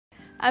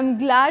I'm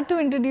glad to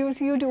introduce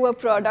you to a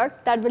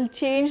product that will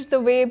change the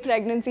way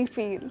pregnancy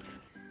feels.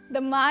 The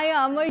My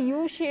Armor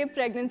U-shaped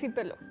pregnancy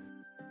pillow.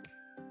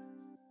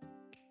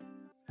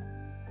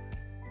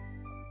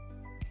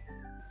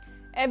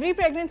 Every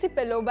pregnancy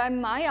pillow by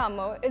My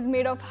Armor is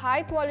made of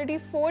high-quality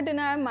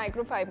 4-denier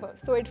microfiber,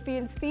 so it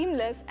feels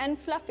seamless and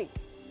fluffy.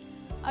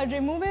 A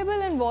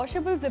removable and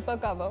washable zipper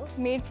cover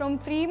made from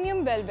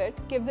premium velvet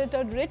gives it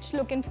a rich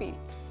look and feel.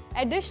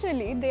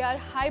 Additionally, they are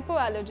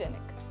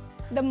hypoallergenic.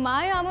 The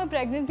My Armor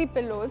pregnancy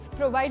pillows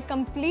provide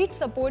complete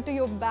support to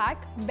your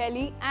back,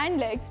 belly and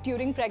legs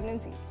during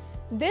pregnancy.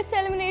 This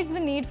eliminates the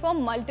need for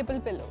multiple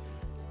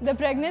pillows. The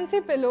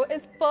pregnancy pillow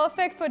is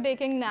perfect for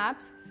taking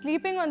naps,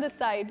 sleeping on the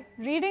side,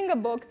 reading a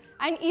book,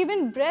 and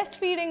even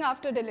breastfeeding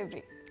after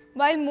delivery.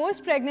 While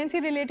most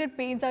pregnancy-related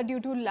pains are due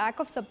to lack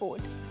of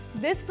support,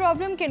 this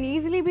problem can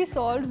easily be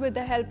solved with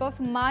the help of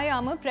My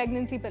Armor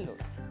pregnancy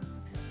pillows.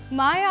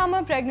 My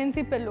Armor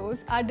pregnancy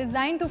pillows are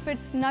designed to fit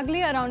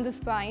snugly around the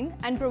spine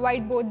and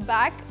provide both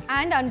back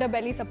and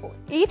underbelly support.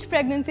 Each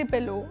pregnancy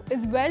pillow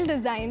is well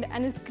designed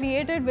and is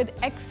created with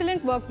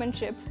excellent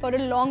workmanship for a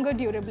longer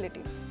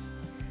durability.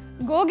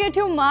 Go get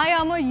your My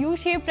Armor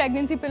U-shaped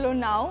pregnancy pillow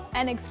now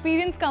and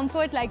experience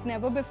comfort like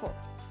never before.